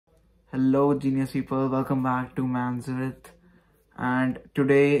Hello genius people, welcome back to Sumrit, and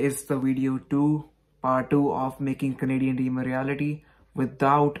today is the video 2, part 2 of making Canadian dream a reality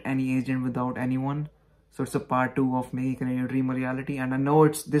without any agent, without anyone. So it's a part 2 of making Canadian dream a reality, and I know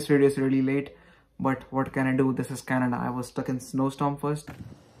this video is really late, but what can I do? This is Canada. I was stuck in snowstorm first.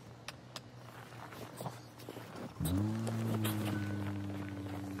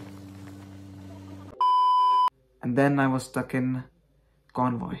 And then I was stuck in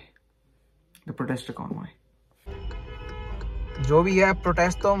convoy. The protester convoy. जो भी है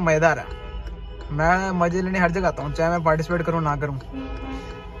protest तो मजेदार है। मैं मजे लेने हर जगह आता हूँ, चाहे मैं पार्टिसिपेट करूँ ना करूँ,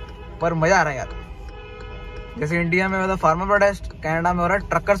 पर मजा आ रहा है यार। जैसे इंडिया में होता फार्मर प्रोटेस्ट, कनाडा में हो रहा है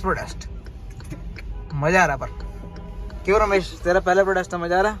ट्रकर्स प्रोटेस्ट। मजा आ रहा है। पर क्यों रमेश, तेरा पहला प्रोटेस्ट था,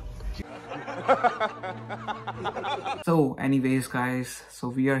 मजा आ रहा? So anyways guys, so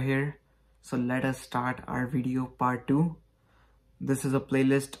we are here, so let us start our video part 2. This is a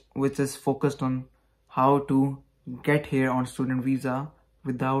playlist which is focused on how to get here on student visa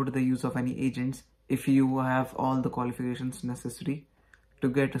without the use of any agents if you have all the qualifications necessary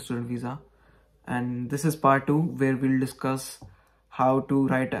to get a student visa. And this is part 2 where we'll discuss how to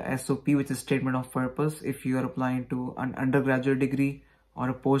write a SOP, which is statement of purpose, if you are applying to an undergraduate degree or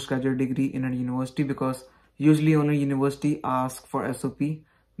a postgraduate degree in a university, because usually only university asks for SOP.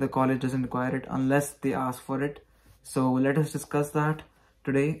 The college doesn't require it unless they ask for it. So let us discuss that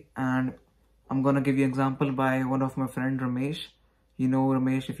today, and I'm gonna give you an example by one of my friend Ramesh. You know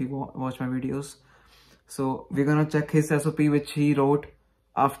Ramesh if you watch my videos. So we're gonna check his SOP which he wrote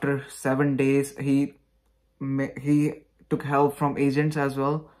after 7 days. He took help from agents as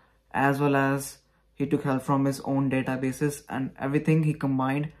well as he took help from his own databases, and everything he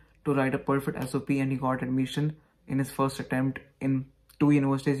combined to write a perfect SOP, and he got admission in his first attempt in 2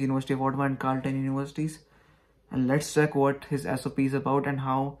 universities, University of Ottawa and Carleton universities. And let's check what his SOP is about and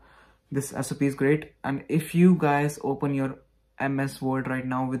how this SOP is great. And if you guys open your MS Word right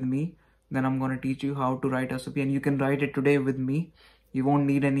now with me, then I'm going to teach you how to write SOP, and you can write it today with me. You won't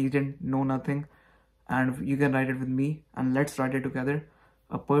need an agent, no nothing, and you can write it with me, and let's write it together,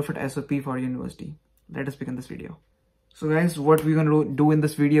 a perfect SOP for university. Let us begin this video. So guys, what we're going to do in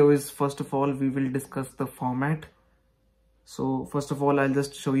this video is, first of all, we will discuss the format. So first of all, I'll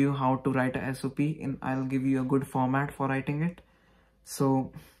just show you how to write a SOP, and I'll give you a good format for writing it.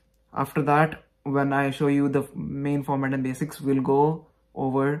 So after that, when I show you the main format and basics, we'll go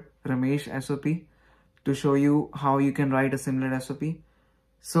over Ramesh SOP to show you how you can write a similar SOP.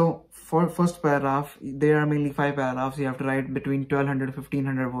 So for first paragraph, there are mainly 5 paragraphs. You have to write between 1200 to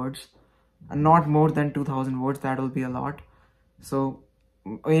 1500 words, and not more than 2000 words. That will be a lot. So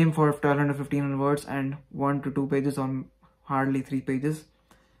aim for 1200 to 1500 words and 1 to 2 pages on hardly 3 pages.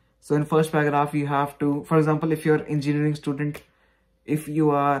 So in first paragraph, you have to, for example, if you're an engineering student, if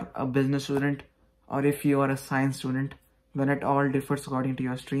you are a business student, or if you are a science student, then it all differs according to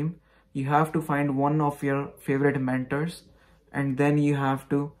your stream. You have to find one of your favorite mentors, and then you have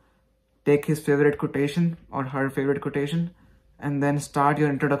to take his favorite quotation or her favorite quotation, and then start your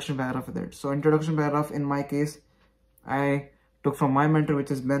introduction paragraph with it. So introduction paragraph, in my case, I took from my mentor,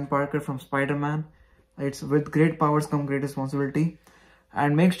 which is Ben Parker from Spider-Man. It's with great powers come great responsibility.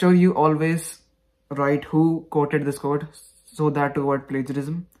 And make sure you always write who quoted this quote, so that to avoid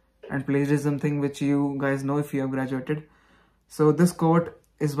plagiarism. And plagiarism thing which you guys know if you have graduated. So this quote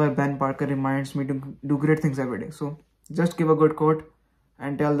is by Ben Parker, reminds me to do great things every day. So just give a good quote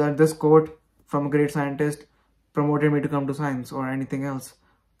and tell that this quote from a great scientist promoted me to come to science, or anything else.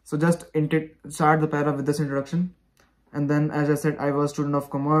 So just start the paragraph with this introduction. And then, as I said, I was a student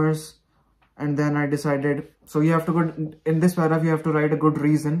of commerce. And then I decided, so you have to go, in this paragraph, you have to write a good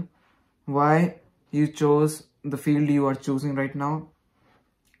reason why you chose the field you are choosing right now.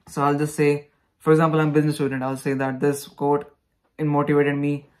 So I'll just say, for example, I'm a business student. I'll say that this quote motivated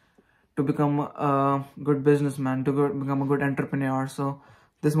me to become a good businessman, to become a good entrepreneur. So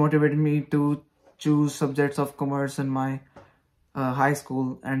this motivated me to choose subjects of commerce in my high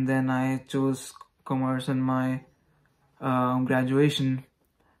school, and then I chose commerce in my graduation.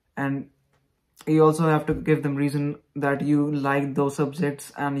 And you also have to give them reason that you like those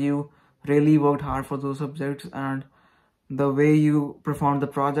subjects and you really worked hard for those subjects, and the way you performed the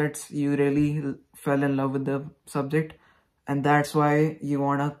projects, you really fell in love with the subject, and that's why you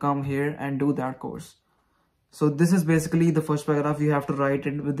want to come here and do that course. So this is basically the first paragraph. You have to write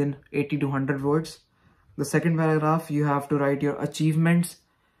it within 80 to 100 words. The second paragraph, you have to write your achievements,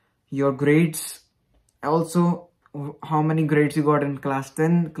 your grades, also how many grades you got in class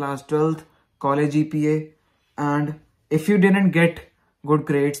 10, class 12, college GPA. And if you didn't get good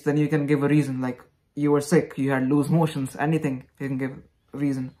grades, then you can give a reason, like you were sick, you had loose motions, anything you can give a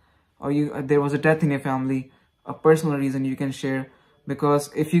reason. or there was a death in your family, a personal reason you can share, because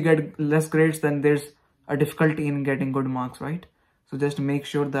if you get less grades, then there's a difficulty in getting good marks, right? So just make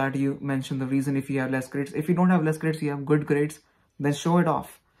sure that you mention the reason if you have less grades. If you don't have less grades, you have good grades, then show it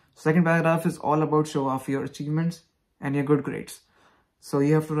off. Second paragraph is all about show off your achievements and your good grades. So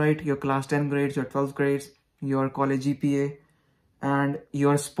you have to write your class 10 grades, your 12th grades, your college GPA, and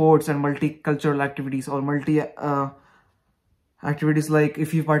your sports and multicultural activities, or activities like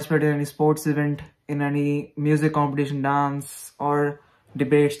if you participate in any sports event, in any music competition, dance, or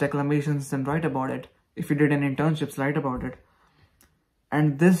debates, declamations, then write about it. If you did any internships, write about it.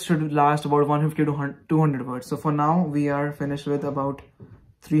 And this should last about 150 to 200 words. So for now, we are finished with about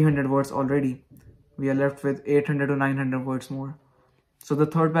 300 words already. We are left with 800 to 900 words more. So the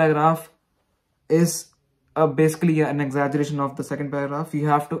third paragraph is basically an exaggeration of the second paragraph.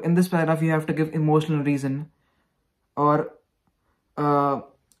 In this paragraph, you have to give emotional reason, or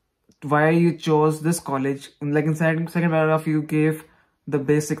why you chose this college. And like in second paragraph, you gave the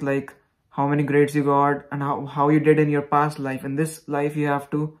basic, like how many grades you got and how you did in your past life. In this life, you have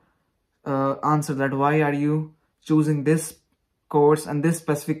to answer that why are you choosing this course and this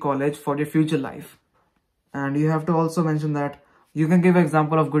specific college for your future life. And you have to also mention that you can give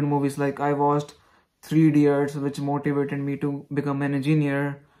example of good movies, like I watched 3 Idiots, which motivated me to become an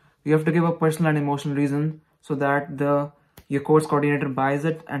engineer. You have to give a personal and emotional reason so that your course coordinator buys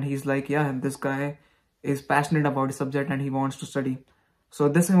it and he's like, yeah, this guy is passionate about the subject and he wants to study. So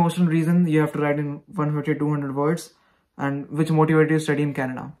this emotional reason you have to write in 150 to 200 words, and which motivated you to study in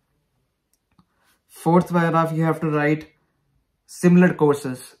Canada. Fourth paragraph, you have to write similar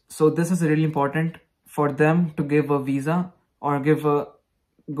courses. So this is really important for them to give a visa or give a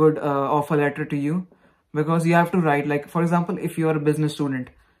good offer letter to you, because you have to write, like for example, if you are a business student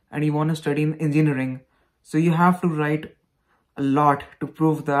and you want to study in engineering, so you have to write a lot to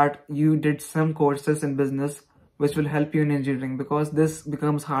prove that you did some courses in business which will help you in engineering, because this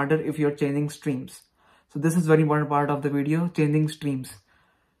becomes harder if you're changing streams. So this is very important part of the video, changing streams.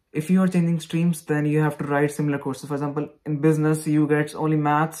 If you are changing streams, then you have to write similar courses. For example, in business, you get only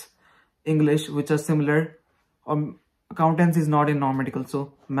maths, English, which are similar. Accountancy is not in non-medical.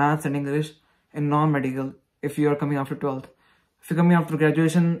 So maths and English in non-medical if you are coming after 12th. If you're coming after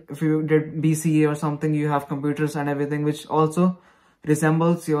graduation, if you did BCA or something, you have computers and everything, which also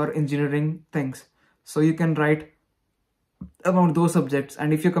resembles your engineering things. So you can write about those subjects.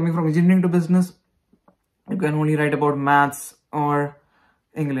 And if you're coming from engineering to business, you can only write about maths or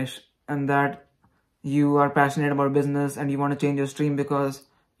English, and that you are passionate about business and you want to change your stream because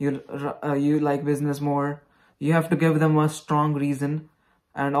you like business more. You have to give them a strong reason.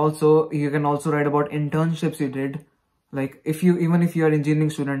 And also you can also write about internships you did. Like even if you are an engineering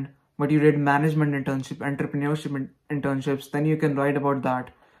student, but you did management internship, entrepreneurship internships, then you can write about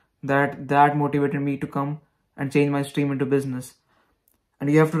that motivated me to come and change my stream into business. And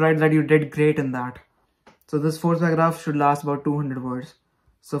you have to write that you did great in that. So this fourth paragraph should last about 200 words.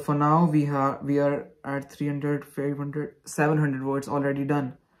 So for now, we are at 300, 500, 700 words already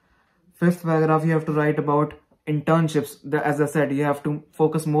done. Fifth paragraph, you have to write about internships. As I said, you have to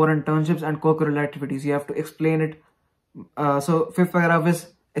focus more on internships and co-curricular activities. You have to explain it. So fifth paragraph is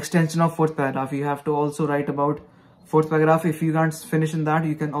extension of fourth paragraph. You have to also write about fourth paragraph. If you can't finish in that,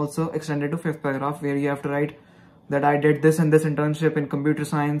 you can also extend it to fifth paragraph, where you have to write that I did this and this internship in computer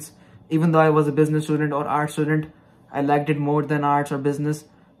science. Even though I was a business student or art student, I liked it more than arts or business.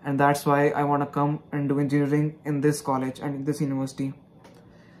 And that's why I want to come and do engineering in this college and in this university.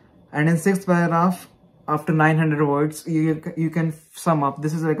 And in sixth paragraph, after 900 words, you can sum up.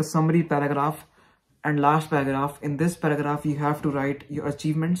 This is like a summary paragraph. And last paragraph, in this paragraph, you have to write your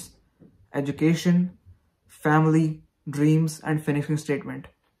achievements, education, family, dreams, and finishing statement.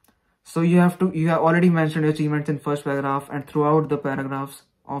 So you have already mentioned your achievements in first paragraph and throughout the paragraphs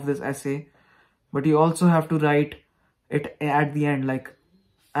of this essay, but you also have to write it at the end, like,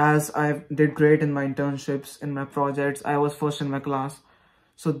 as I did great in my internships, in my projects, I was first in my class.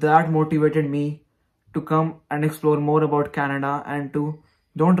 So that motivated me to come and explore more about Canada, and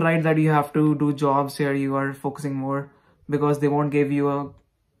don't write that you have to do jobs here, you are focusing more, because they won't give you a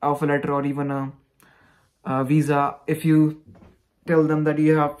offer letter or even a visa if you tell them that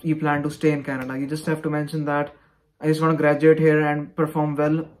you plan to stay in Canada. You just have to mention that I just want to graduate here and perform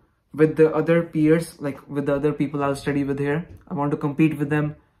well with the other peers, like with the other people I'll study with here. I want to compete with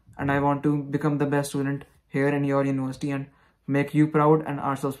them and I want to become the best student here in your university and make you proud and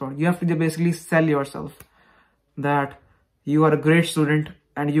ourselves proud. You have to basically sell yourself that you are a great student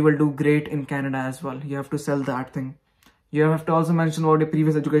and you will do great in Canada as well. You have to sell that thing. You have to also mention about your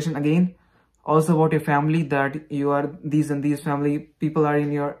previous education. Again, Also about your family, that you are these and these family people are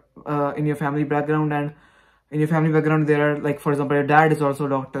in your family background, and in your family background there are, like for example, your dad is also a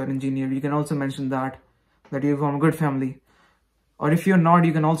doctor, engineer. You can also mention that you're from a good family. Or if you're not,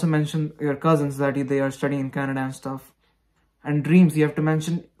 you can also mention your cousins that they are studying in Canada and stuff. And dreams, you have to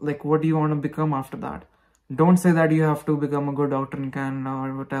mention like what do you want to become after that. Don't say that you have to become a good doctor in Canada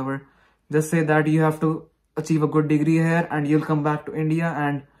or whatever. Just say that you have to achieve a good degree here and you'll come back to India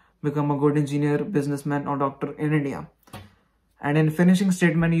and become a good engineer, businessman or doctor in India. And in finishing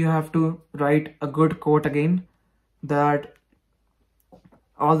statement, you have to write a good quote again, that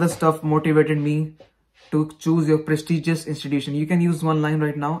all the stuff motivated me to choose your prestigious institution. You can use one line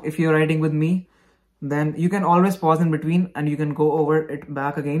right now. If you're writing with me, then you can always pause in between and you can go over it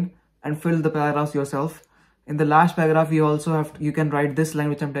back again and fill the paragraphs yourself. In the last paragraph, you can write this line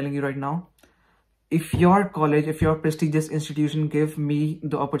which I'm telling you right now. If your college, if your prestigious institution give me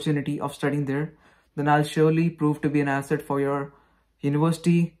the opportunity of studying there, then I'll surely prove to be an asset for your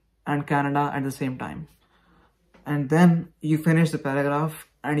university and Canada at the same time. And then you finish the paragraph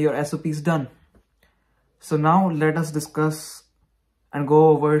and your SOP is done. So now let us discuss and go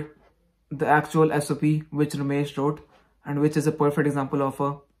over the actual SOP which Ramesh wrote, and which is a perfect example of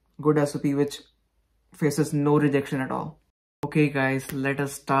a good SOP which faces no rejection at all. Okay guys, let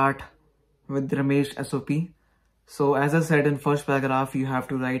us start with Ramesh SOP. So as I said in first paragraph, you have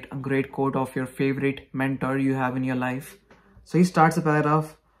to write a great quote of your favorite mentor you have in your life. So he starts the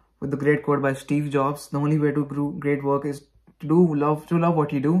paragraph with the great quote by Steve Jobs: "The only way to do great work is to love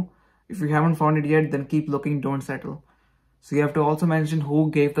what you do. If you haven't found it yet, then keep looking, don't settle." So you have to also mention who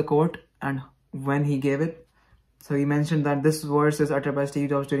gave the quote and when he gave it. So he mentioned that this verse is uttered by Steve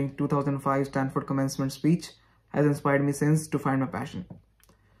Jobs during 2005 Stanford commencement speech, has inspired me since to find my passion.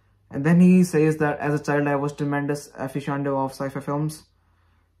 And then he says that as a child, I was tremendous aficionado of sci-fi films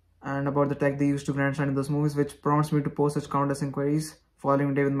and about the tech they used to grandstand in those movies, which prompts me to pose such countless inquiries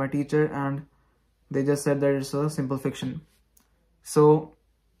following day with my teacher, and they just said that it's a simple fiction. So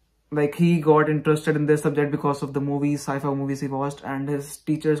like he got interested in this subject because of the movies, sci-fi movies he watched, and his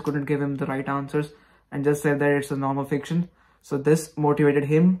teachers couldn't give him the right answers and just said that it's a normal fiction. So this motivated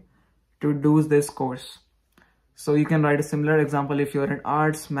him to do this course. So you can write a similar example if you're in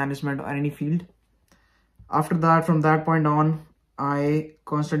arts, management or any field. After that, from that point on, I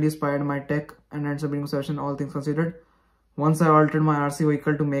constantly aspired my tech and ends up being obsession, all things considered. Once I altered my RC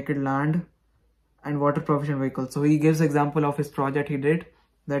vehicle to make it land and water proficient vehicle. So he gives example of his project he did,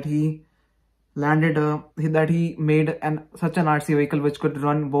 that he landed that he made such an RC vehicle which could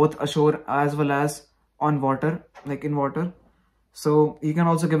run both ashore as well as on water, like in water. So you can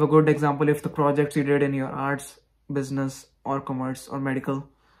also give a good example if the projects you did in your arts, business or commerce or medical.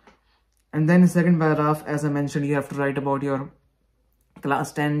 And then in second paragraph, as I mentioned, you have to write about your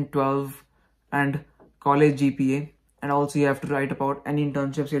class 10, 12 and college GPA, and also you have to write about any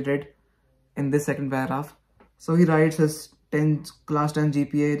internships you did in this second paragraph. So he writes his class 10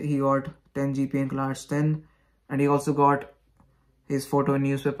 GPA, he got 10 GPA in class 10, and he also got his photo in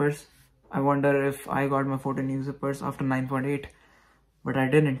newspapers. I wonder if I got my photo in newspapers after 9.8, but I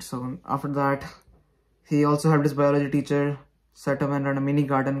didn't. So after that, he also helped his biology teacher set up and run a mini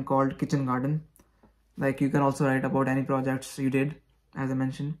garden called Kitchen Garden. Like you can also write about any projects you did, as I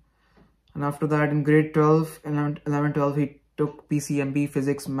mentioned. And after that, in grade 12, 11, 12, he took PCMB,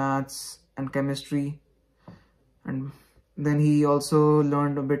 physics, maths and chemistry. And then he also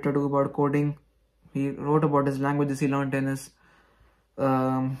learned a bit to do about coding. He wrote about his languages he learned in his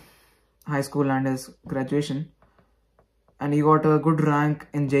high school and his graduation. And he got a good rank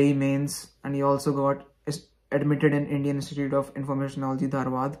in JEE mains, and he also got admitted in Indian Institute of Information Technology,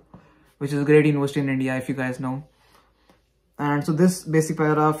 Dharwad, which is a great university in India, if you guys know. And so this basic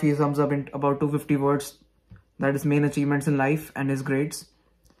paragraph, he sums up in about 250 words, that is main achievements in life and his grades.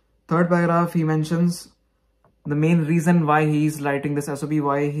 Third paragraph, he mentions the main reason why he's writing this SOP,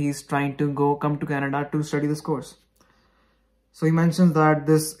 why he's trying to come to Canada to study this course. So he mentions that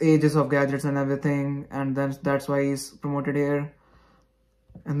this age is of gadgets and everything, and then that's why he's promoted here.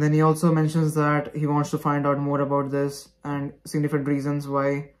 And then he also mentions that he wants to find out more about this and significant reasons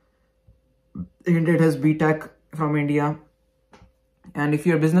why he did his BTech from India. And if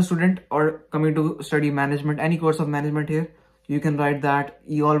you're a business student or coming to study management, any course of management here, you can write that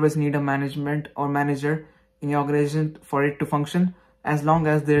you always need a management or manager in your organization for it to function. As long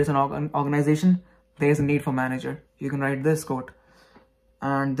as there is an organization, there is a need for manager. You can write this quote.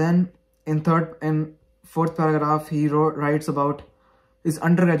 And then in fourth paragraph, he writes about his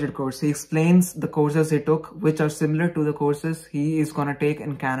undergraduate course. He explains the courses he took, which are similar to the courses he is gonna take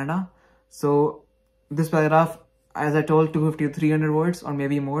in Canada. So this paragraph, as I told, 250 to 300 words or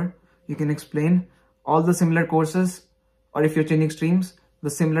maybe more. you can explain all the similar courses, or if you're changing streams, the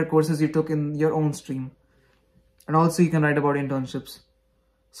similar courses you took in your own stream. And also you can write about internships.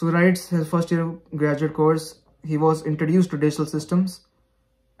 So he writes his first year graduate course. He was introduced to digital systems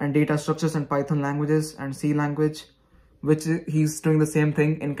and data structures and Python languages and C language, which he's doing the same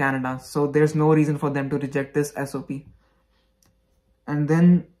thing in Canada. So there's no reason for them to reject this SOP. And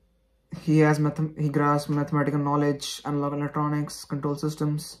then he grasped mathematical knowledge, analog electronics, control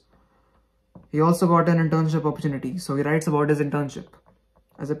systems. He also got an internship opportunity. So he writes about his internship.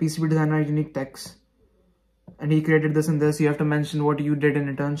 As a PCB designer, unique techs. And he created this and this. You have to mention what you did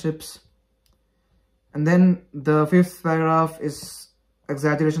in internships. And then the fifth paragraph is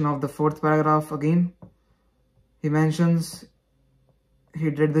exaggeration of the fourth paragraph again. He mentions he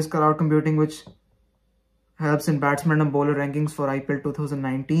did this cloud computing, which helps in batsman and bowler rankings for IPL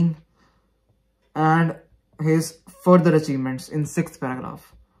 2019. And his further achievements in sixth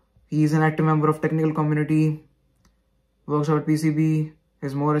paragraph. He is an active member of technical community, works out PCB,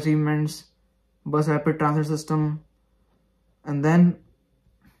 his more achievements, bus rapid transit system. And then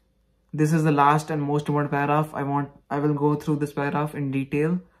this is the last and most important paragraph. I will go through this paragraph in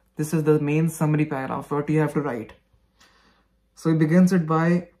detail. This is the main summary paragraph, what you have to write. So he begins it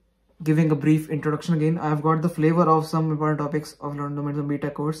by giving a brief introduction again. I have got the flavor of some important topics of London and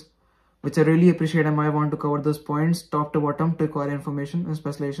BTech course, which I really appreciate, and I want to cover those points top to bottom to acquire information and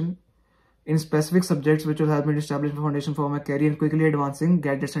specialization in specific subjects, which will help me to establish a foundation for my career and quickly advancing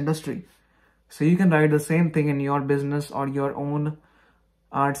gadgets industry. So you can write the same thing in your business or your own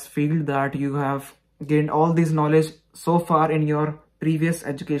arts field, that you have gained all this knowledge so far in your previous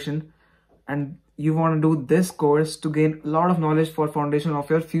education, and you want to do this course to gain a lot of knowledge for foundation of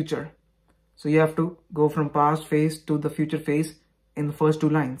your future. So you have to go from past phase to the future phase in the first two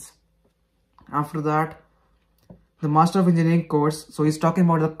lines. After that, the Master of Engineering course. So he's talking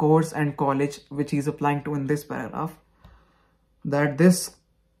about the course and college which he's applying to in this paragraph. That this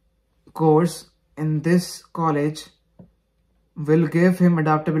course in this college will give him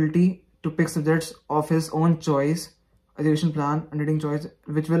adaptability to pick subjects of his own choice, education plan and reading choice,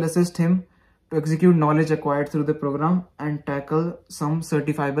 which will assist him to execute knowledge acquired through the program and tackle some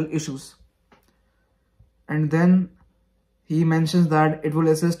certifiable issues. And then he mentions that it will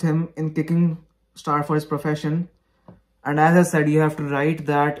assist him in kicking start for his profession. And as I said, you have to write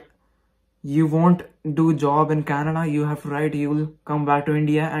that you won't do job in Canada. You have to write you will come back to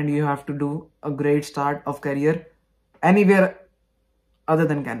India and you have to do a great start of career anywhere other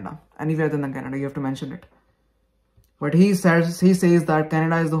than Canada. Anywhere other than Canada, you have to mention it. But he says that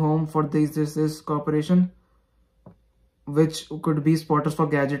Canada is the home for this corporation, which could be spotters for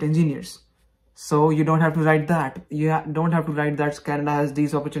gadget engineers. So you don't have to write that. You don't have to write that Canada has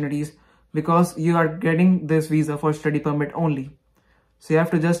these opportunities, because you are getting this visa for study permit only. So you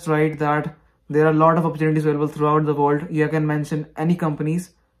have to just write that there are a lot of opportunities available throughout the world. You can mention any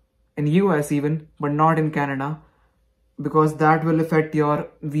companies in US even, but not in Canada, because that will affect your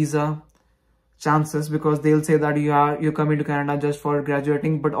visa chances, because they'll say that you're coming to Canada just for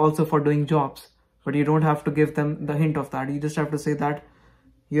graduating, but also for doing jobs. But you don't have to give them the hint of that. You just have to say that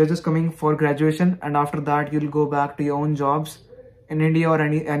you're just coming for graduation, and after that you'll go back to your own jobs in India or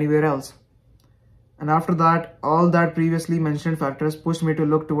anywhere else. And after that, all that previously mentioned factors pushed me to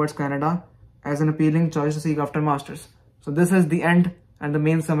look towards Canada as an appealing choice to seek after masters. So this is the end and the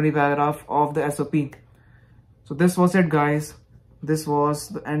main summary paragraph of the SOP. So this was it, guys. This was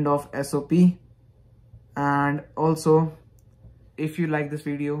the end of SOP. And also, if you like this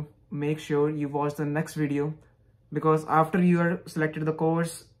video, make sure you watch the next video, because after you are selected the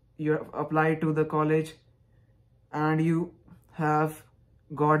course, you apply to the college and you have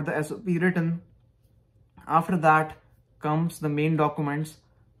got the SOP written. After that comes the main documents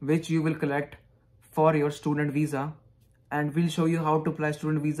which you will collect for your student visa, and we'll show you how to apply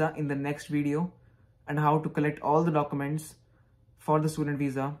student visa in the next video and how to collect all the documents for the student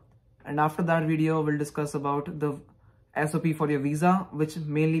visa. And after that video, we'll discuss about the SOP for your visa, which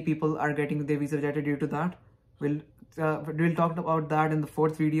mainly people are getting their visa rejected due to that. We'll talk about that in the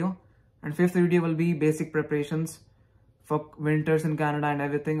fourth video. And fifth video will be basic preparations for winters in Canada and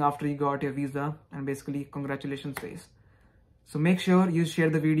everything after you got your visa, and basically congratulations phase. So make sure you share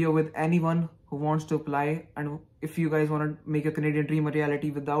the video with anyone who wants to apply, and if you guys want to make a Canadian dream a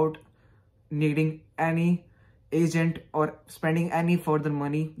reality without needing any agent or spending any further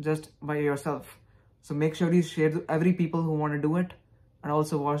money, just by yourself. So make sure you share to every people who want to do it, and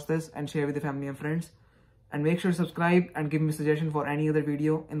also watch this and share with your family and friends. And make sure to subscribe and give me a suggestion for any other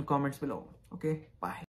video in comments below. Okay, bye.